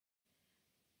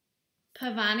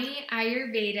Pavaani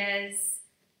Ayurveda's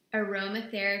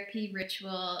aromatherapy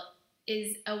ritual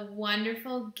is a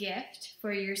wonderful gift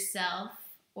for yourself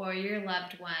or your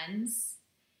loved ones.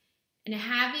 And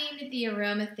having the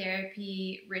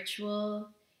aromatherapy ritual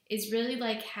is really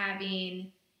like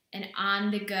having an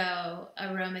on-the-go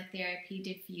aromatherapy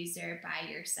diffuser by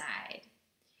your side.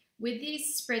 With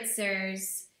these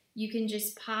spritzers, you can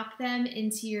just pop them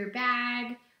into your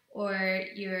bag or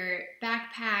your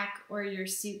backpack or your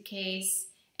suitcase,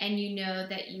 and you know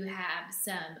that you have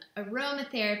some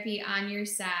aromatherapy on your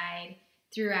side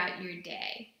throughout your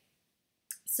day.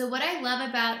 So what I love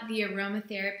about the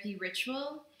aromatherapy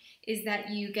ritual is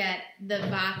that you get the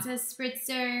Vata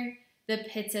spritzer, the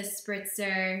Pitta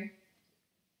spritzer,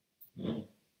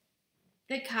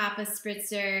 the Kapha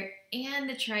spritzer, and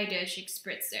the Tridoshik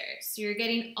spritzer. So you're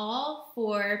getting all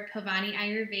 4 Pavaani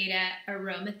Ayurveda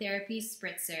aromatherapy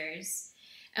spritzers.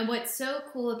 And what's so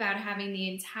cool about having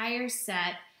the entire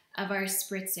set of our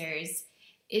spritzers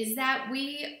is that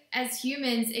we, as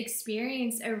humans,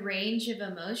 experience a range of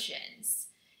emotions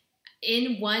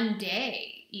in one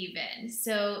day even.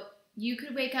 So you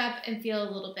could wake up and feel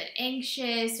a little bit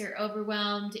anxious or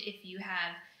overwhelmed if you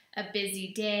have a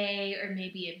busy day or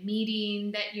maybe a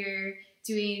meeting that you're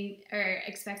doing or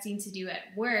expecting to do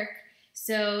at work.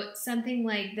 So something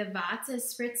like the Vata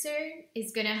spritzer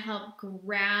is going to help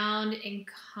ground and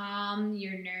calm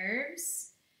your nerves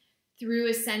through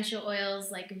essential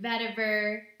oils like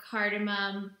vetiver,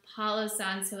 cardamom, palo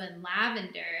santo, and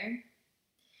lavender.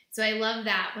 So I love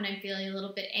that when I'm feeling a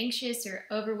little bit anxious or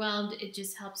overwhelmed, it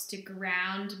just helps to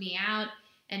ground me out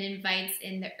and invites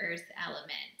in the earth element.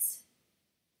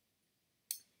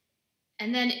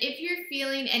 And then if you're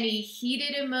feeling any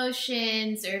heated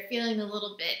emotions or feeling a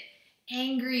little bit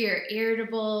angry or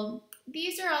irritable,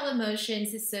 these are all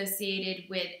emotions associated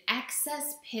with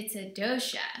excess Pitta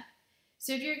dosha.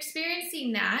 So if you're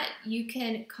experiencing that, you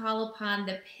can call upon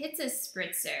the Pitta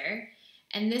spritzer,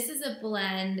 and this is a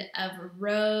blend of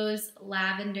rose,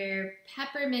 lavender,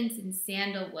 peppermint, and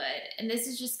sandalwood, and this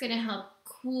is just going to help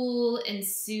cool and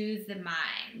soothe the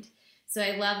mind. So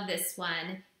I love this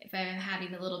one if I'm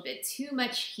having a little bit too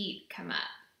much heat come up.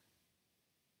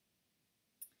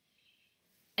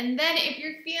 And then if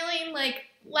you're feeling like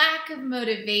lack of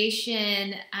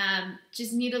motivation,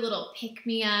 just need a little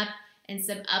pick-me-up and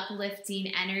some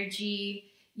uplifting energy,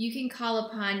 you can call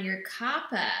upon your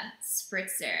Kapha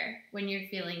spritzer when you're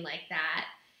feeling like that.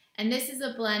 And this is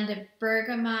a blend of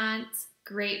bergamot,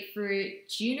 grapefruit,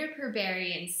 juniper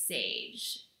berry, and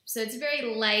sage. So it's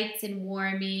very light and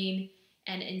warming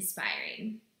and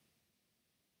inspiring.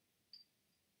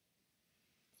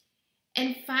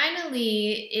 And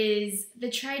finally is the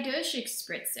Tridoshik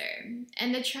spritzer.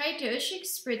 And the Tridoshik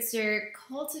spritzer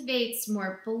cultivates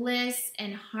more bliss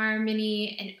and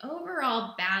harmony and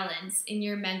overall balance in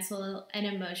your mental and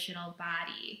emotional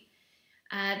body.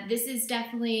 This is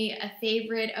definitely a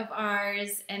favorite of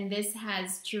ours, and this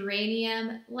has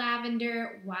geranium,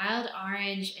 lavender, wild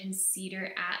orange, and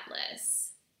cedar atlas.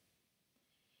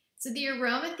 So the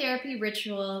aromatherapy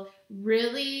ritual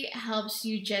really helps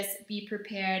you just be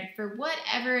prepared for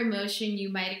whatever emotion you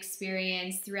might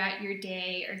experience throughout your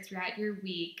day or throughout your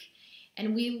week.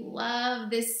 And we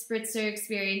love this spritzer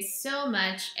experience so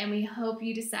much, and we hope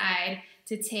you decide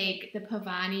to take the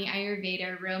Pavaani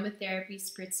Ayurveda aromatherapy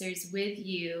spritzers with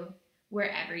you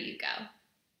wherever you go.